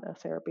is not a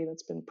therapy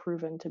that's been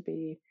proven to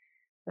be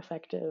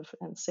effective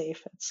and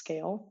safe at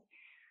scale.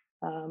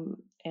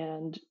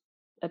 And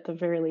at the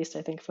very least,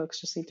 I think folks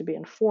just need to be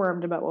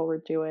informed about what we're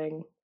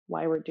doing,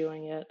 why we're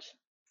doing it,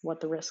 what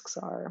the risks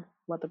are,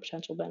 what the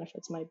potential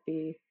benefits might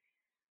be.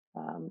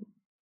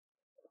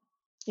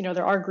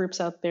 There are groups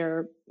out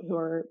there who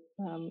are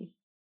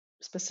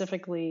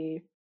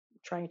specifically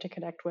trying to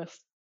connect with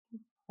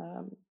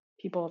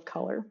people of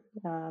color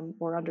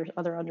or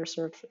other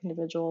underserved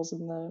individuals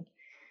in the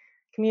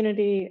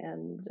community.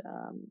 And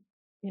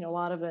a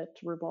lot of it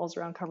revolves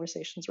around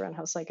conversations around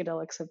how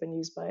psychedelics have been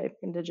used by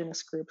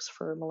indigenous groups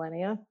for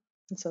millennia.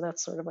 And so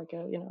that's sort of like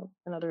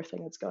another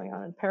thing that's going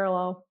on in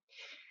parallel.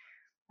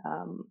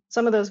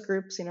 Some of those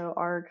groups,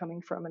 are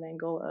coming from an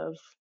angle of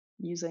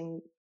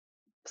using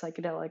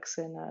psychedelics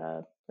in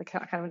a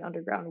kind of an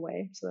underground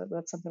way. So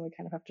that's something we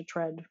kind of have to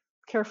tread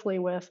carefully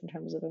with in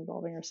terms of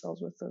involving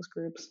ourselves with those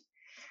groups.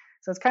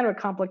 So it's kind of a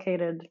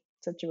complicated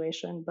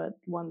situation, but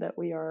one that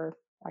we are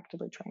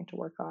actively trying to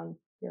work on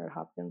here at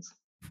Hopkins.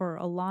 For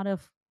a lot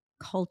of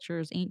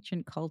cultures,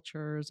 ancient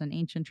cultures and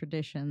ancient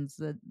traditions,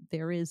 that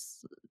there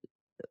is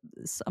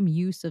some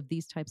use of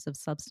these types of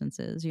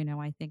substances.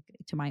 I think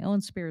to my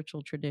own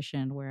spiritual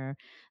tradition, where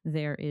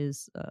there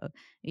is a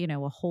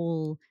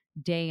whole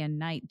day and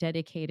night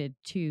dedicated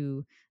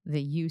to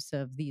the use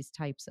of these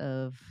types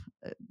of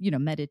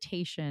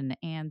meditation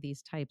and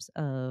these types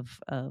of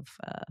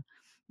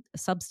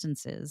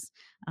substances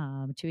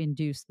to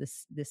induce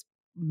this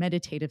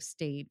meditative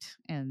state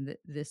and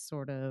this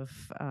sort of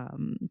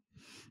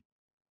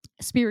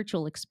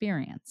spiritual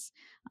experience,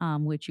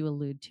 which you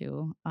allude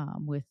to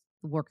with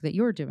the work that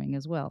you're doing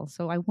as well.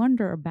 So I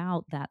wonder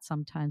about that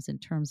sometimes in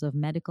terms of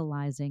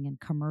medicalizing and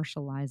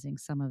commercializing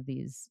some of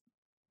these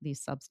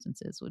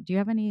substances. Do you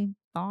have any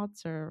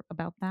thoughts or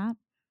about that?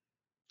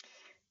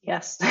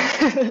 Yes,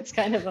 it's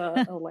kind of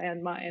a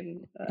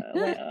landmine,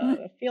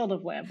 a field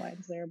of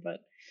landmines there.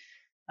 But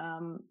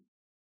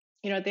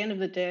at the end of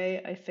the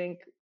day, I think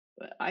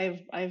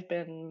I've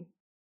been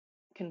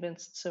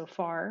convinced so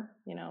far,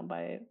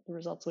 by the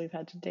results we've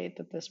had to date,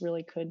 that this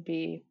really could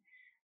be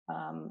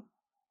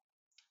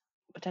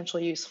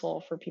potentially useful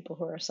for people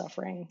who are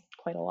suffering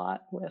quite a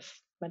lot with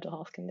mental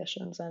health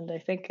conditions. And I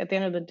think at the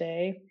end of the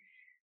day,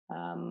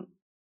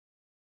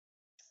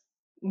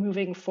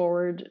 moving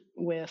forward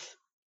with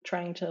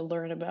trying to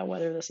learn about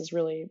whether this is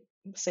really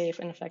safe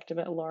and effective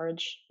at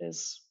large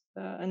is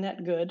a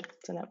net good.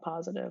 It's a net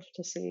positive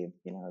to see,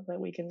 that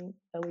we can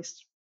at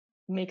least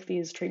make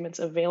these treatments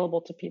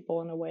available to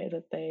people in a way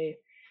that they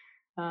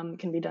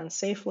can be done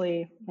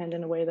safely and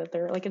in a way that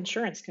their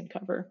insurance can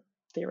cover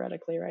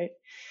theoretically, right?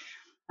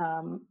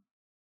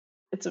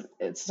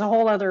 It's a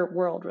whole other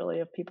world really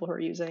of people who are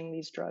using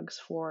these drugs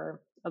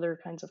for other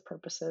kinds of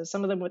purposes.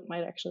 Some of them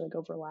might actually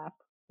overlap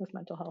with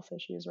mental health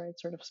issues, right?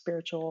 Sort of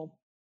spiritual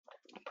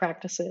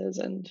practices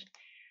and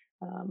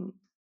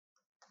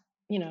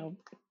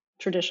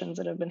traditions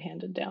that have been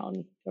handed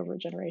down over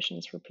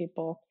generations for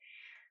people.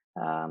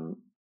 And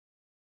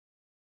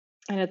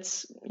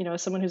it's,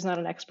 as someone who's not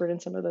an expert in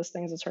some of those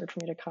things, it's hard for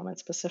me to comment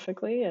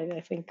specifically.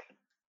 I think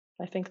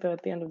that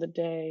at the end of the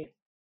day,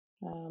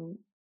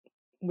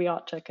 we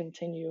ought to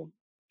continue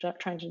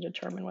trying to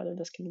determine whether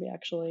this can be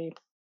actually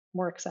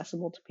more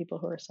accessible to people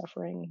who are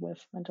suffering with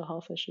mental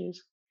health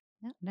issues.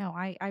 Yeah, no,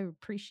 I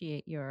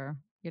appreciate your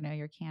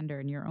candor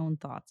and your own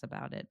thoughts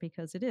about it,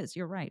 because it is,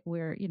 you're right.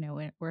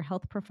 We're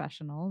health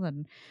professionals,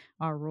 and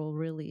our role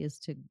really is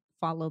to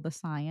follow the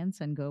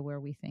science and go where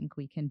we think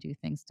we can do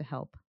things to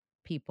help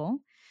people.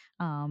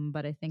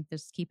 But I think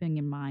just keeping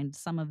in mind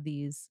some of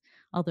these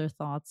other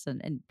thoughts,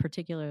 and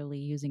particularly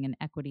using an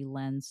equity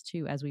lens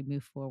too as we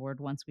move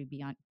forward once we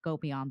go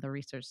beyond the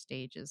research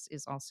stage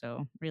is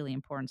also really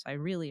important. So I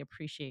really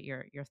appreciate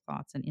your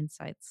thoughts and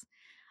insights.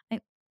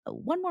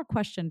 One more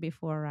question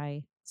before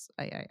I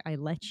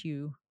let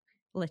you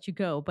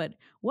go. But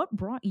what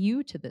brought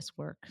you to this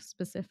work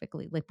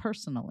specifically,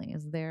 personally?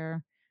 Is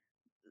there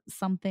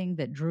something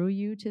that drew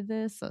you to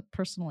this, a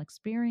personal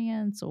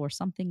experience or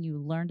something you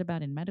learned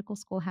about in medical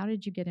school? How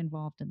did you get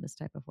involved in this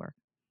type of work?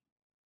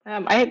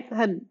 I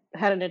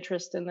had an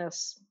interest in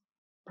this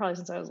probably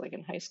since I was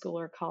in high school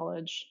or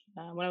college.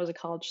 When I was a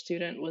college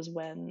student was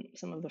when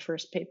some of the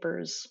first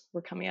papers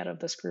were coming out of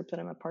this group that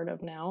I'm a part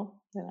of now.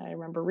 And I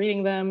remember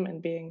reading them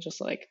and being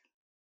just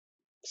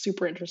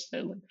super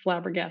interested,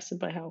 flabbergasted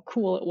by how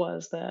cool it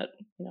was that,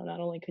 not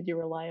only could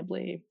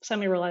you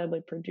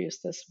semi-reliably produce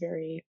this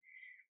very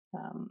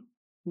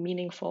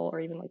meaningful or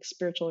even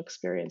spiritual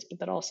experience, but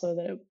that also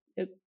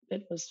that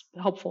it was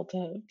helpful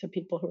to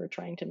people who were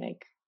trying to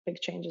make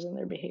big changes in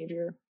their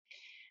behavior.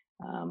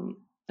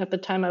 At the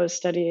time I was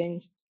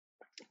studying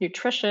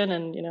nutrition,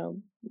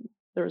 and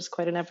there was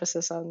quite an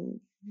emphasis on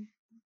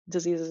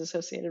diseases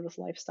associated with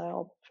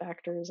lifestyle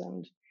factors,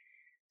 and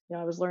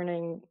I was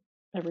learning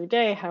every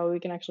day how we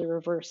can actually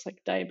reverse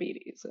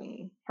diabetes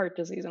and heart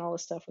disease and all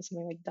this stuff with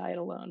something like diet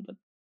alone, but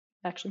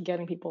actually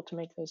getting people to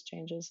make those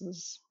changes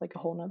is a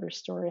whole nother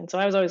story. And so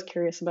I was always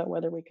curious about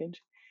whether we could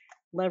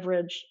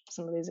leverage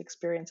some of these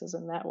experiences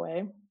in that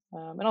way,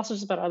 and also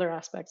just about other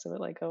aspects of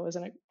it, oh,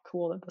 isn't it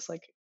cool that this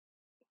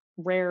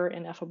rare,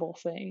 ineffable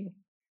thing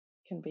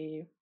can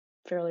be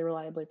fairly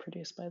reliably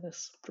produced by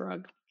this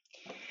drug.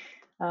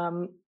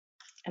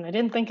 And I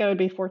didn't think I would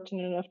be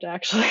fortunate enough to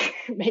actually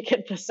make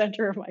it the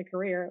center of my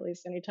career, at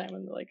least anytime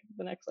in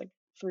the next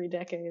 3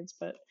 decades.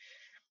 But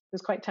it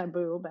was quite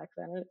taboo back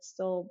then, and it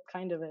still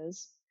kind of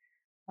is.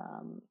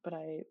 But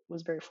I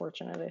was very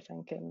fortunate, I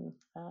think, in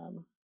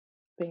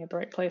being at the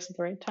right place at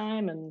the right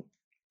time and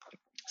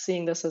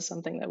seeing this as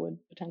something that would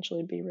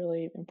potentially be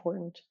really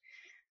important,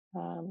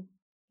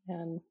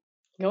 and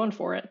going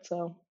for it.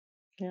 So,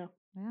 yeah.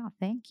 Wow,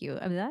 thank you.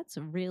 I mean, that's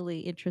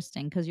really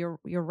interesting because you're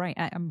right.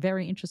 I'm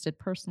very interested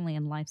personally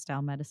in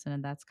lifestyle medicine,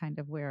 and that's kind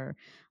of where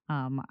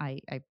I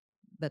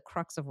the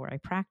crux of where I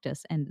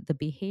practice. And the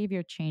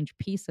behavior change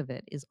piece of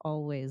it is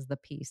always the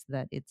piece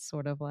that it's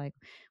sort of like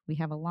we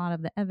have a lot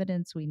of the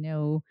evidence, we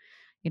know,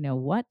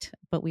 what,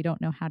 but we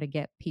don't know how to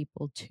get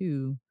people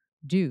to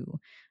do.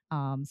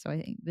 So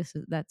I think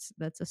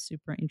that's a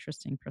super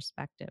interesting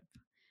perspective.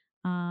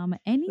 There've been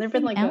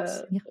Anything like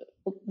else?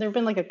 a there've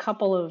been like a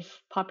couple of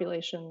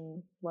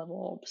population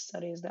level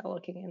studies now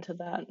looking into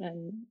that,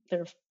 and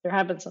there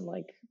have been some,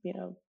 like,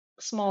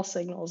 small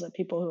signals that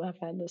people who have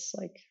had this,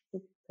 like,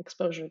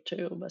 exposure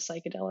to a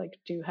psychedelic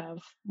do have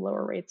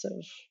lower rates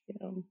of,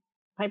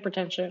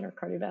 hypertension or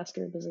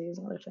cardiovascular disease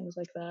and other things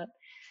like that.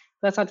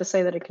 That's not to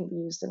say that it can be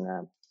used in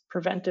a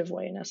preventive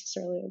way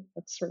necessarily.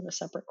 That's sort of a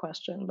separate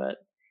question, but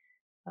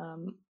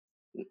um,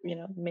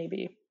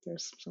 maybe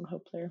there's some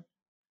hope there.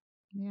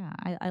 Yeah,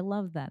 I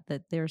love that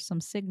there's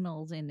some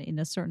signals in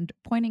a certain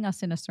pointing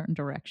us in a certain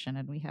direction,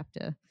 and we have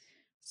to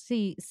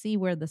see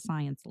where the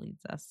science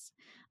leads us.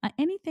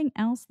 Anything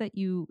else that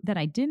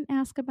I didn't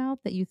ask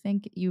about that you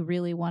think you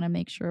really want to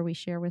make sure we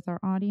share with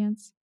our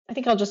audience? I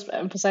think I'll just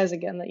emphasize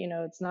again that,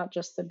 it's not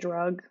just the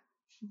drug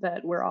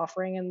that we're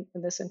offering in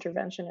this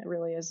intervention. It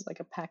really is like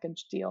a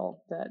package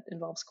deal that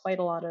involves quite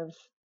a lot of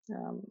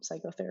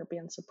psychotherapy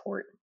and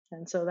support.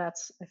 And so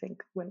that's, I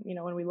think, when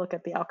we look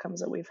at the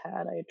outcomes that we've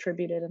had, I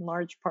attribute it in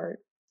large part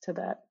to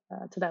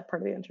that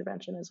part of the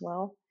intervention as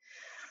well.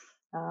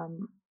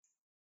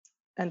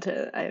 And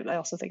I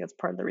also think it's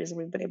part of the reason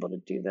we've been able to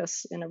do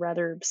this in a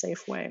rather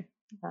safe way.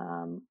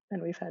 And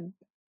we've had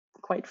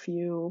quite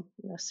few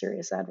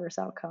serious adverse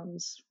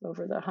outcomes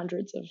over the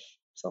hundreds of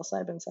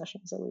psilocybin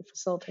sessions that we've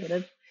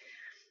facilitated.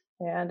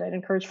 And I'd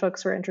encourage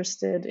folks who are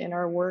interested in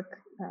our work,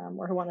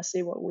 or who want to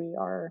see what we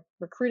are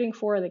recruiting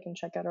for, they can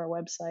check out our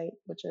website,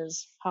 which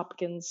is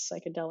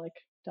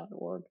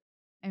hopkinspsychedelic.org.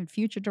 And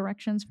future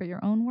directions for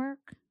your own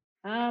work?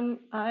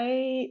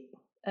 I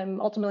am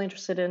ultimately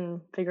interested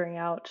in figuring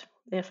out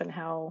if and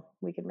how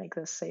we can make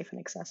this safe and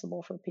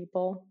accessible for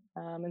people.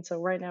 And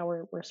so right now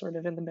we're sort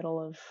of in the middle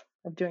of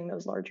doing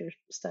those larger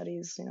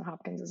studies.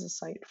 Hopkins is a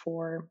site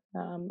for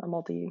a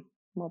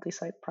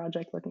multi-site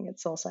project looking at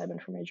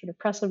psilocybin for major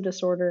depressive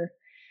disorder.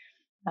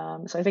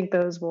 So I think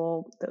those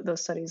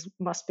studies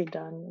must be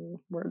done, and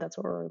that's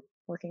what we're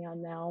working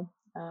on now.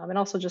 And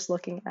also just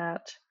looking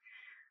at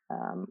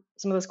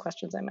some of those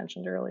questions I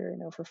mentioned earlier,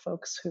 for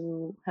folks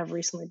who have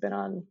recently been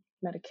on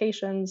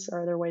medications,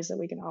 are there ways that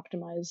we can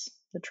optimize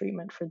the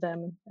treatment for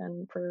them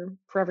and for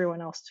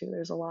everyone else too?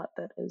 There's a lot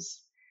that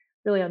is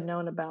really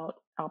unknown about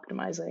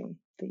optimizing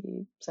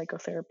the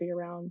psychotherapy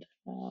around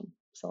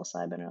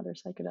psilocybin and other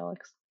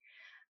psychedelics.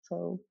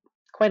 So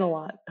quite a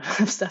lot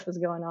of stuff is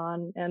going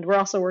on. And we're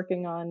also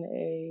working on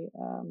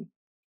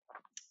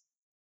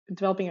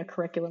developing a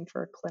curriculum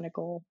for a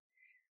clinical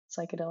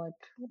psychedelic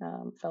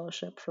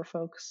fellowship for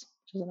folks,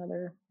 which is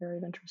another area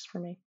of interest for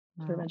me,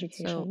 sort of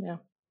education. Yeah.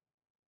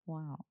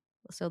 Wow.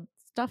 So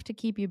stuff to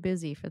keep you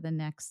busy for the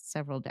next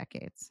several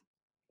decades.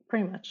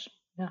 Pretty much.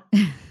 Yeah.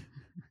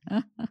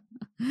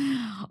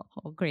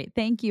 Oh, great.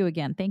 Thank you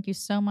again. Thank you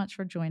so much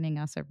for joining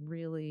us. I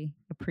really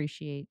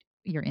appreciate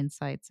your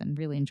insights and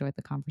really enjoyed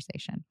the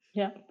conversation.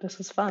 Yeah, this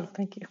was fun.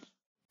 Thank you.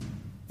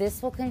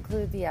 This will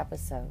conclude the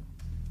episode.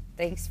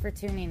 Thanks for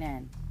tuning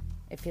in.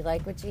 If you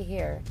like what you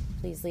hear,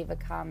 please leave a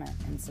comment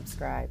and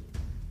subscribe.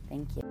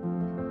 Thank you.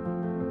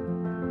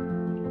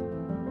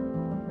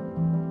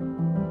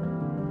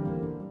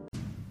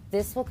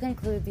 This will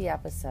conclude the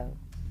episode.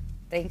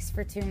 Thanks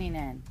for tuning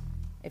in.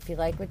 If you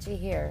like what you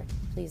hear,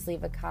 please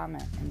leave a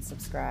comment and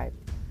subscribe.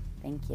 Thank you.